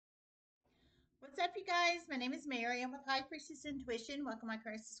What's up, you guys? My name is Mary. I'm with High Priestess Intuition. Welcome, my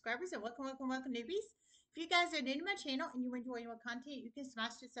current subscribers, and welcome, newbies. If you guys are new to my channel and you enjoy my content, you can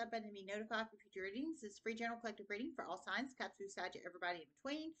smash the sub button to be notified for future readings. This is free general collective reading for all signs, Capricorn, Sagittarius, everybody in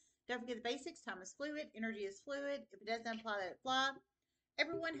between. Don't forget the basics. Time is fluid. Energy is fluid. If it doesn't apply, let it fly.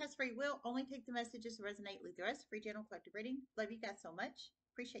 Everyone has free will. Only take the messages that resonate. Leave the rest. Free general collective reading. Love you guys so much.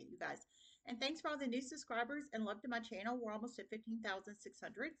 Appreciate you guys. And thanks for all the new subscribers and love to my channel. We're almost at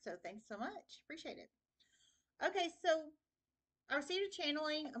 15,600. So thanks so much. Appreciate it. Okay, so our seed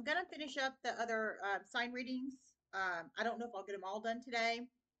channeling, I'm going to finish up the other sign readings. I don't know if I'll get them all done today.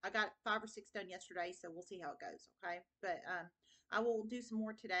 I got 5 or 6 done yesterday, so we'll see how it goes, okay? But I will do some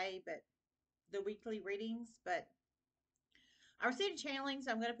more today, but the weekly readings. But our seed channelings,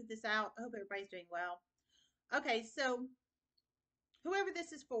 I'm going to put this out. I hope everybody's doing well. Okay, so whoever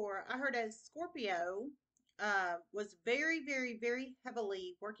this is for, I heard a Scorpio was very, very, very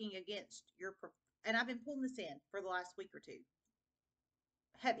heavily working against your, and I've been pulling this in for the last week or two.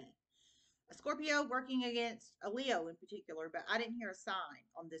 Heavy. A Scorpio working against a Leo in particular, but I didn't hear a sign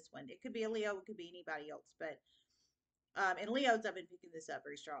on this one. It could be a Leo, it could be anybody else, but and Leos, I've been picking this up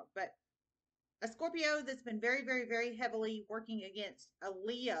very strong, but a Scorpio that's been very, very, very heavily working against a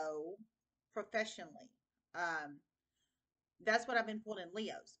Leo professionally. That's what I've been pulling in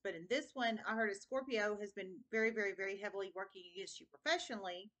Leos. But in this one, I heard a Scorpio has been very, very, very heavily working against you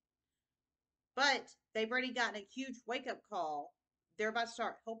professionally, but they've already gotten a huge wake-up call. They're about to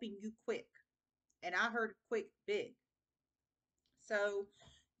start helping you quick. And I heard quick, big. So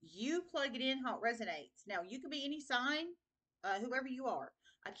you plug it in how it resonates. Now, you can be any sign, whoever you are.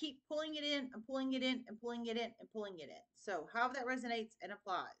 I keep pulling it in, I'm pulling it in, and pulling it in, and pulling it in. So however that resonates and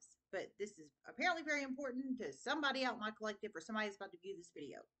applies. But this is apparently very important to somebody out in my collective or somebody that's about to view this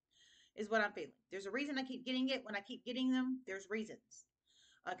video, is what I'm feeling. There's a reason I keep getting it. When I keep getting them, there's reasons.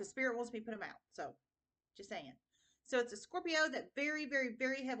 Because Spirit wants me to put them out. So, just saying. So, it's a Scorpio that very, very,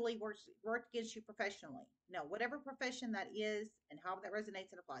 very heavily worked against you professionally. Now, whatever profession that is and how that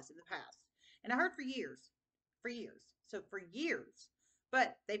resonates and applies in the past. And I heard for years. So, for years.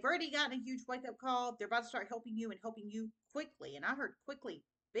 But they've already gotten a huge wake-up call. They're about to start helping you and helping you quickly. And I heard quickly,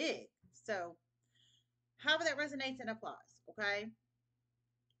 big. So, however that resonates and applies, okay?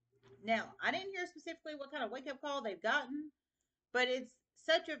 Now, I didn't hear specifically what kind of wake-up call they've gotten, but it's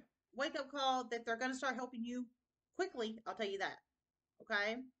such a wake-up call that they're going to start helping you quickly. I'll tell you that,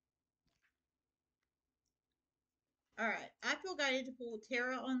 okay? All right. I feel guided to pull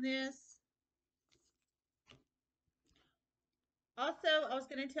tarot on this. Also, I was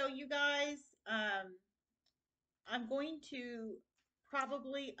going to tell you guys, I'm going to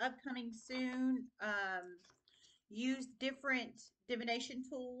probably upcoming soon use different divination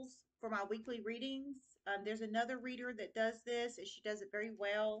tools for my weekly readings. There's another reader that does this, and she does it very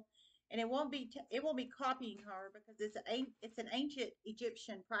well. And it won't be copying her because it's an ancient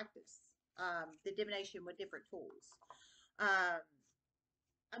Egyptian practice. The divination with different tools.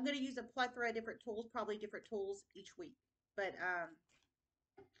 I'm going to use a plethora of different tools, probably different tools each week. But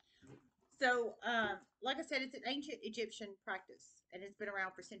like I said, it's an ancient Egyptian practice, and it's been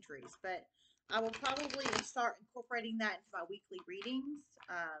around for centuries. But I will probably start incorporating that into my weekly readings.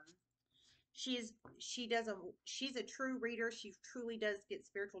 She's a true reader. She truly does get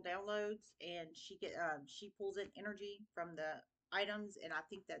spiritual downloads, and she pulls in energy from the items, and I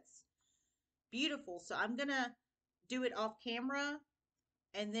think that's beautiful. So I'm gonna do it off camera,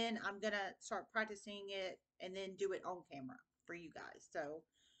 and then I'm gonna start practicing it, and then do it on camera for you guys. So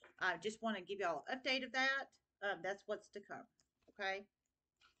I just want to give y'all an update of that. That's what's to come. Okay.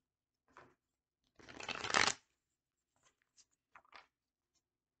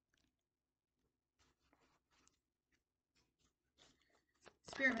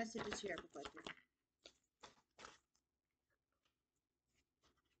 Spirit messages here, reflected.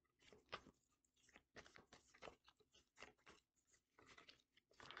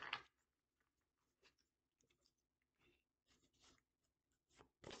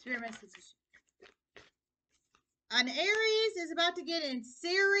 Spirit messages. An Aries is about to get in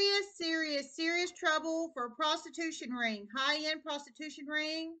serious trouble for a prostitution ring. High-end prostitution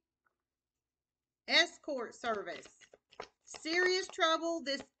ring. Escort service. Serious trouble.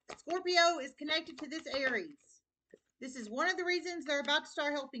 This Scorpio is connected to this Aries. This is one of the reasons they're about to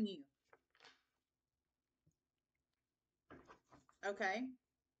start helping you. Okay.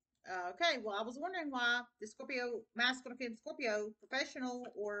 Okay, well, I was wondering why the Scorpio, masculine, femme Scorpio, professional,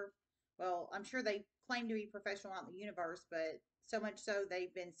 or, well, I'm sure they claim to be professional out in the universe, but so much so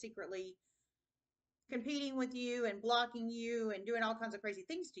they've been secretly competing with you and blocking you and doing all kinds of crazy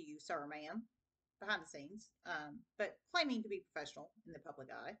things to you, sir, ma'am, behind the scenes, but claiming to be professional in the public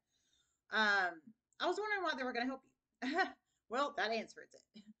eye. I was wondering why they were going to help you. Well, that answers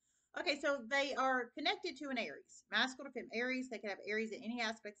it. Okay, so they are connected to an Aries, masculine or feminine Aries. They can have Aries in any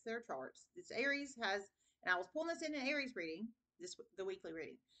aspects of their charts. This Aries has, and I was pulling this in an Aries reading, the weekly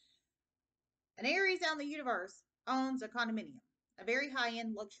reading. An Aries out in the universe owns a condominium, a very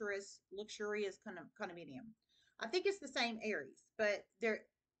high-end, luxurious condominium. I think it's the same Aries, but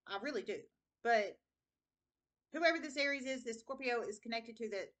I really do. But whoever this Aries is, this Scorpio is connected to,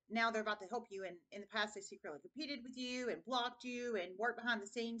 that now they're about to help you. And in the past, they secretly competed with you and blocked you and worked behind the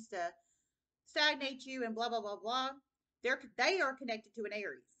scenes to stagnate you and blah blah blah blah. They are connected to an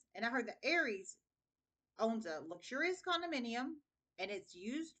Aries, and I heard the Aries owns a luxurious condominium, and it's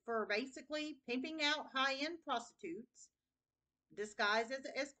used for basically pimping out high end prostitutes disguised as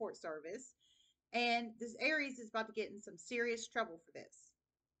an escort service. And this Aries is about to get in some serious trouble for this.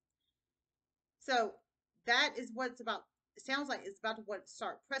 So that is what's about. It sounds like it's about to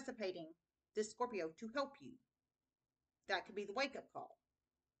start precipitating this Scorpio to help you. That could be the wake up call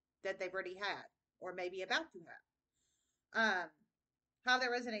that they've already had, or maybe about to have. How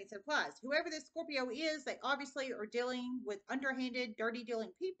that resonates and applies. Whoever this Scorpio is, they obviously are dealing with underhanded, dirty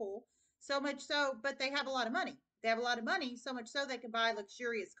dealing people. So much so, but they have a lot of money. They have a lot of money, so much so they can buy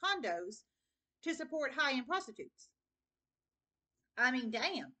luxurious condos to support high end prostitutes. I mean,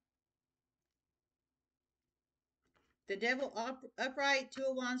 damn. The Devil upright, Two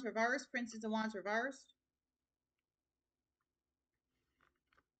of Wands reversed, Princess of Wands reversed.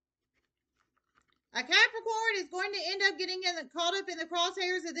 A Capricorn is going to end up getting caught up in the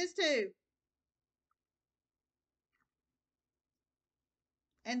crosshairs of this too.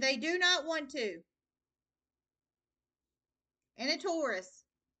 And they do not want to. And a Taurus.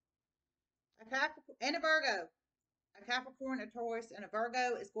 A Capricorn and a Virgo. A Capricorn, a Taurus, and a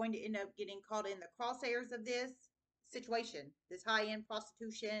Virgo is going to end up getting caught in the crosshairs of this situation, this high-end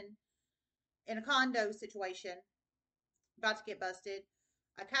prostitution in a condo situation, about to get busted.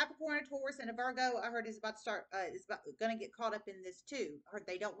 A Capricorn, a Taurus, and a Virgo, I heard, is about to start, going to get caught up in this too. I heard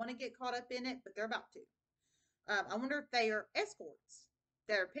they don't want to get caught up in it, but they're about to. I wonder if they are escorts.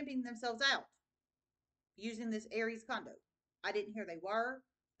 They're pimping themselves out using this Aries condo. I didn't hear they were,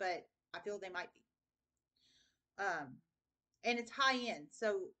 but I feel they might be. And it's high end,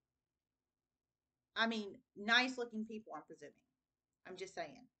 so I mean, nice looking people, I'm presuming. I'm just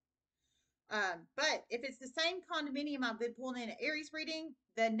saying. But if it's the same condominium I've been pulling in an Aries reading,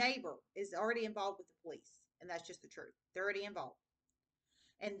 the neighbor is already involved with the police. And that's just the truth. They're already involved.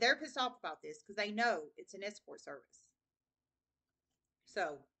 And they're pissed off about this because they know it's an escort service. So,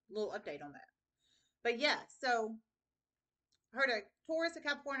 a little update on that. But yeah, so heard a Taurus, a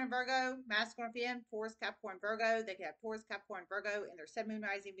Capricorn, and Virgo, masculine femme, Taurus, Capricorn, Virgo. They can have Taurus, Capricorn, Virgo in their Sun, Moon,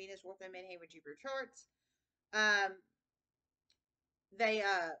 Rising, Venus, North and Midheaven, Jupiter charts.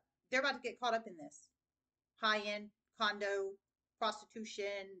 They're about to get caught up in this high end condo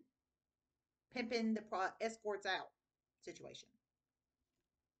prostitution, pimping the escorts out situation.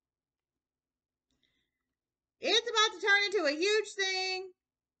 It's about to turn into a huge thing.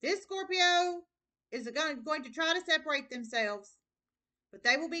 This Scorpio is going to try to separate themselves, but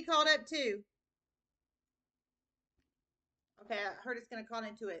they will be caught up too. Okay, I heard it's going to turn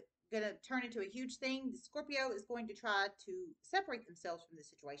into a huge thing. The Scorpio is going to try to separate themselves from the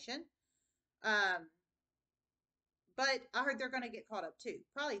situation. But I heard they're going to get caught up too.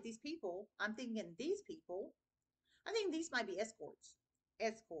 Probably these people, I think these might be escorts,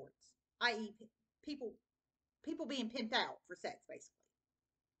 i.e. people being pimped out for sex, basically.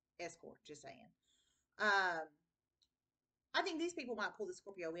 Escort, just saying. I think these people might pull the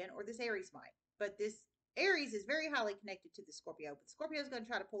Scorpio in, or this Aries might. But this Aries is very highly connected to the Scorpio. But Scorpio is going to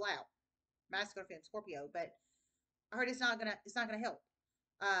try to pull out masculine femme Scorpio. But I heard it's not gonna help.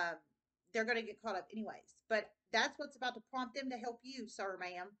 They're gonna get caught up anyways. But that's what's about to prompt them to help you, sir,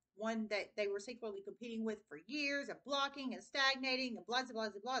 ma'am. One that they were secretly competing with for years, and blocking and stagnating and blah blah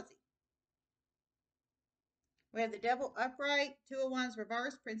blah blah. We have the Devil upright, Two of Wands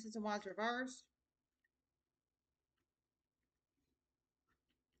reversed, Princess of Wands reversed.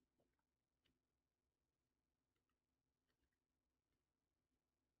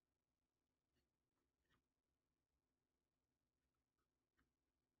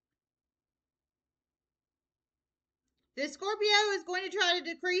 The Scorpio is going to try to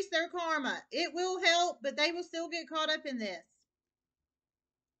decrease their karma. It will help, but they will still get caught up in this.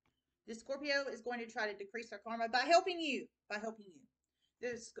 The Scorpio is going to try to decrease their karma by helping you. The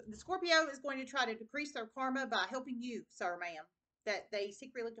Scorpio is going to try to decrease their karma by helping you, sir, ma'am, that they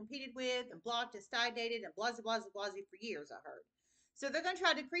secretly competed with and blocked and stagnated and blah, blah, blah, blah for years, I heard. So they're going to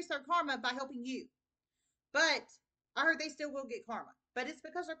try to decrease their karma by helping you. But I heard they still will get karma. but it's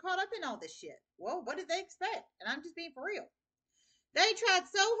because they're caught up in all this shit. Well, what did they expect? And I'm just being for real. They tried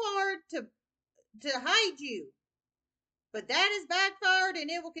so hard to hide you, but that has backfired and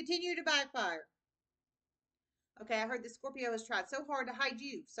it will continue to backfire. Okay, I heard the Scorpio has tried so hard to hide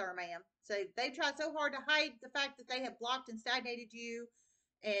you, sir, ma'am. So they've tried so hard to hide the fact that they have blocked and stagnated you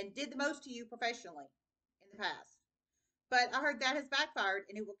and did the most to you professionally in the past. But I heard that has backfired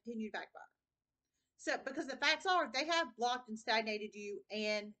and it will continue to backfire. So, because the facts are, they have blocked and stagnated you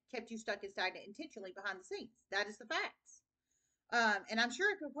and kept you stuck and stagnant intentionally behind the scenes. That is the facts. And I'm sure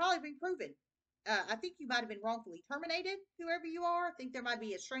it could probably be proven. I think you might have been wrongfully terminated, whoever you are. I think there might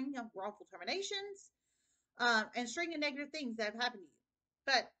be a string of wrongful terminations and string of negative things that have happened to you.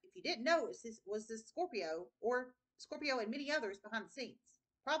 But if you didn't know, was this Scorpio or Scorpio and many others behind the scenes.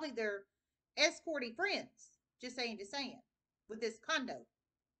 Probably their escorting friends. Just saying, with this condo.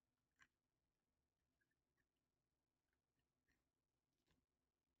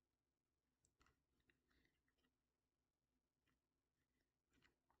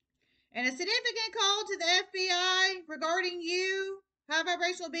 And a significant call to the FBI regarding you, high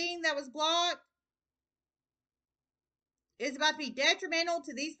vibrational being that was blocked, is about to be detrimental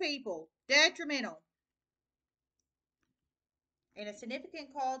to these people. Detrimental. And a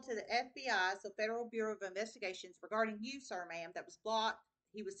significant call to the FBI, so Federal Bureau of Investigations, regarding you, sir, ma'am, that was blocked.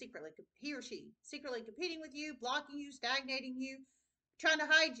 He or she, secretly competing with you, blocking you, stagnating you, trying to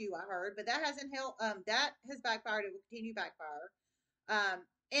hide you, I heard, but that hasn't helped. That has backfired. It will continue to backfire.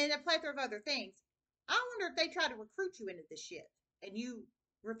 And a plethora of other things. I wonder if they try to recruit you into this shit and you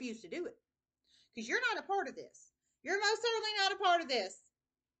refuse to do it. Because you're not a part of this. You're most certainly not a part of this.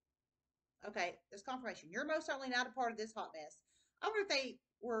 Okay, there's confirmation. You're most certainly not a part of this hot mess. I wonder if they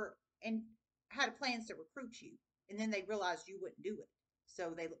were and had plans to recruit you, and then they realized you wouldn't do it.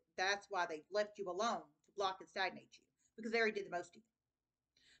 So that's why they left you alone to block and stagnate you. Because they already did the most of you.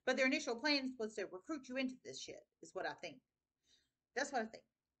 But their initial plans was to recruit you into this shit, is what I think. That's what I think.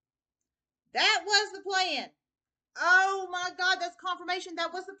 That was the plan. Oh my God, that's confirmation.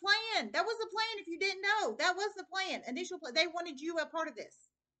 That was the plan. That was the plan. If you didn't know, that was the plan. Initial plan. They wanted you a part of this.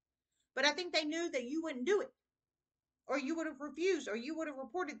 But I think they knew that you wouldn't do it, or you would have refused, or you would have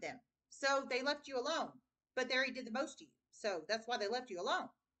reported them. So they left you alone. But they already did the most to you. So that's why they left you alone.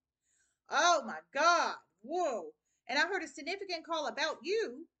 Oh my God. Whoa. And I heard a significant call about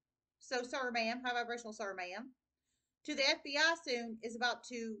you. So, sir, ma'am, high vibrational sir, ma'am, to the FBI soon is about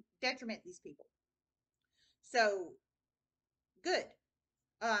to detriment these people. So, good.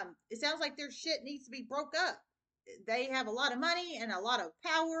 It sounds like their shit needs to be broke up. They have a lot of money and a lot of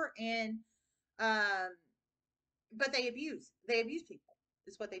power, and but they abuse people.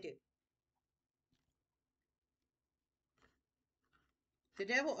 Is what they do. The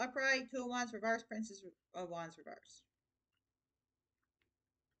devil upright, two of wands reverse, princess of wands reverse.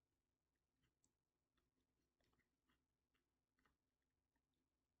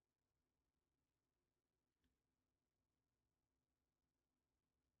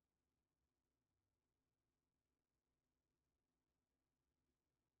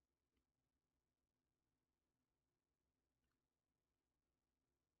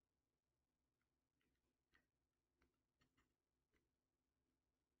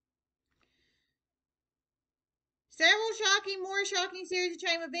 Several more shocking series of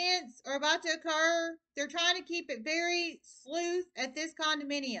chain events are about to occur. They're trying to keep it very sleuth at this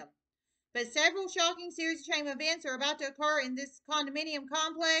condominium. But several shocking series of chain events are about to occur in this condominium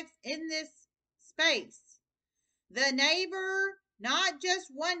complex in this space. The neighbor, not just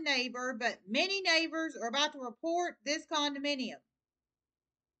one neighbor, but many neighbors are about to report this condominium.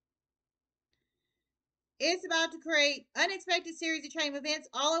 It's about to create unexpected series of chain events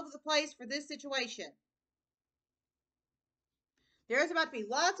all over the place for this situation. There's about to be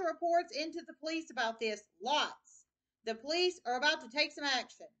lots of reports into the police about this. Lots. The police are about to take some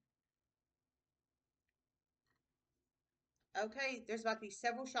action. Okay, there's about to be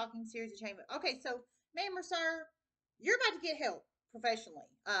several shocking series of chain events. Okay, so, ma'am or sir, you're about to get help professionally.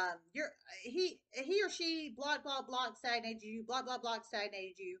 He or she blah stagnated you, blah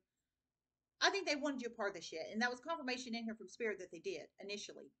stagnated you. I think they wanted you a part of the shit, and that was confirmation in here from Spirit that they did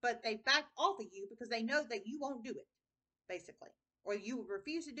initially. But they backed off of you because they know that you won't do it, basically, or you will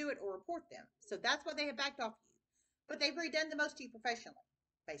refuse to do it or report them. So that's why they have backed off of you. But they've already done the most to you professionally,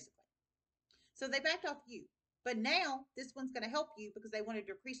 basically. So they backed off you. But now this one's going to help you because they wanted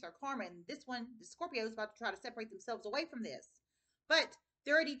to decrease their karma, and this one, the Scorpio, is about to try to separate themselves away from this. But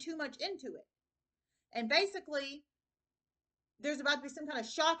they're already too much into it, and basically there's about to be some kind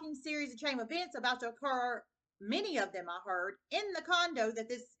of shocking series of chain events about to occur. Many of them I heard in the condo that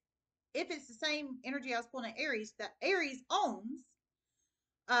this, if it's the same energy I was pulling at Aries, that Aries owns,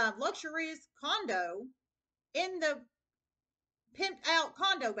 luxurious condo in the pimped out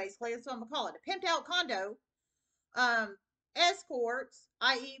condo, basically. That's what I'm going to call it. A pimped out condo. Escorts,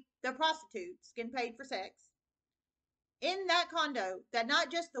 i.e., the prostitutes, getting paid for sex in that condo, that not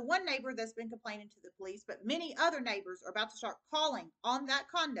just the one neighbor that's been complaining to the police, but many other neighbors are about to start calling on that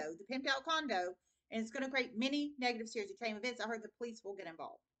condo, the pimped out condo, and it's going to create many negative series of chain events. I heard the police will get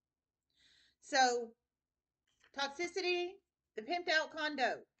involved. So, toxicity, the pimped out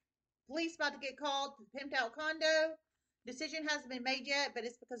condo. Police about to get called to the pimped out condo. Decision hasn't been made yet, but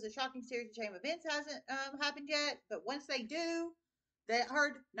it's because the shocking series of chain events hasn't happened yet. But once they do, they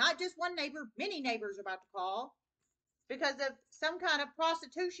heard not just one neighbor, many neighbors are about to call because of some kind of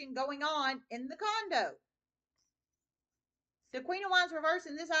prostitution going on in the condo. The Queen of Wands reverse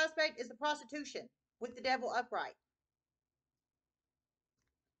in this aspect is the prostitution with the devil upright.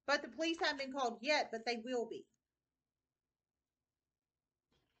 But the police haven't been called yet, but they will be.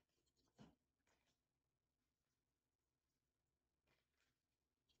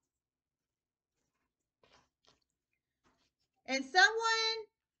 And someone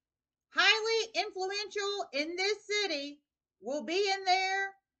highly influential in this city will be in there,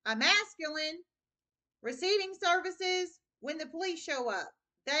 a masculine, receiving services when the police show up.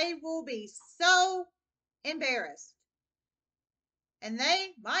 They will be so embarrassed. And they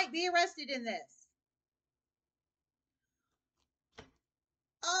might be arrested in this.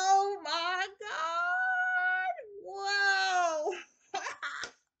 Oh my God. Whoa.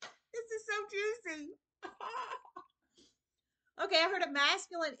 This is so juicy. Okay, I heard a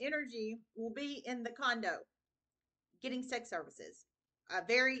masculine energy will be in the condo getting sex services. A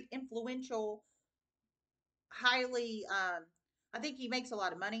very influential, highly, I think he makes a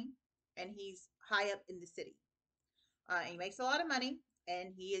lot of money and he's high up in the city. And he makes a lot of money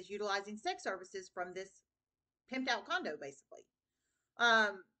and he is utilizing sex services from this pimped out condo, basically.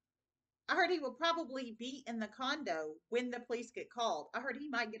 I heard he will probably be in the condo when the police get called. I heard he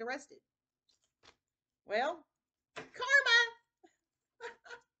might get arrested. Well, karma.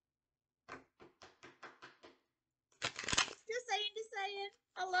 Just saying.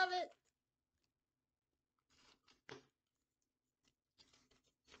 I love it.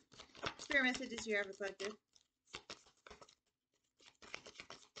 Spirit messages you ever collected.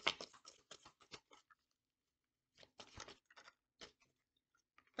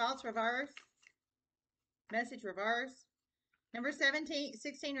 Thoughts reverse. Message reverse. Number 17,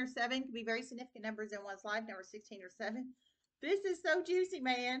 16 or 7 can be very significant numbers in one's life. Number 16 or 7. This is so juicy,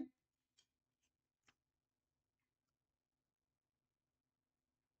 man.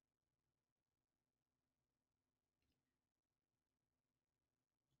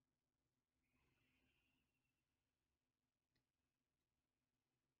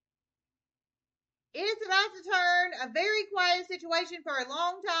 It's about to turn a very quiet situation for a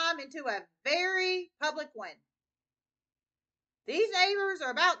long time into a very public one. These neighbors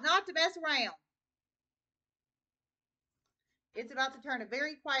are about not to mess around. It's about to turn a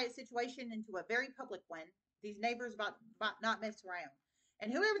very quiet situation into a very public one. These neighbors about not mess around.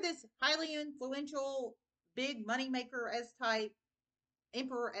 And whoever this highly influential, big moneymaker S type,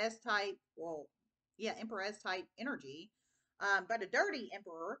 Emperor S type, well, yeah, Emperor S type energy, but a dirty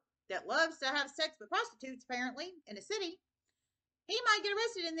emperor that loves to have sex with prostitutes, apparently, in a city, he might get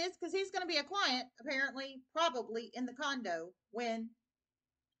arrested in this because he's going to be a client, apparently, probably in the condo when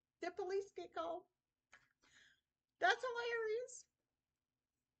the police get called. That's hilarious.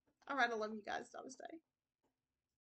 All right, I love you guys. Namaste.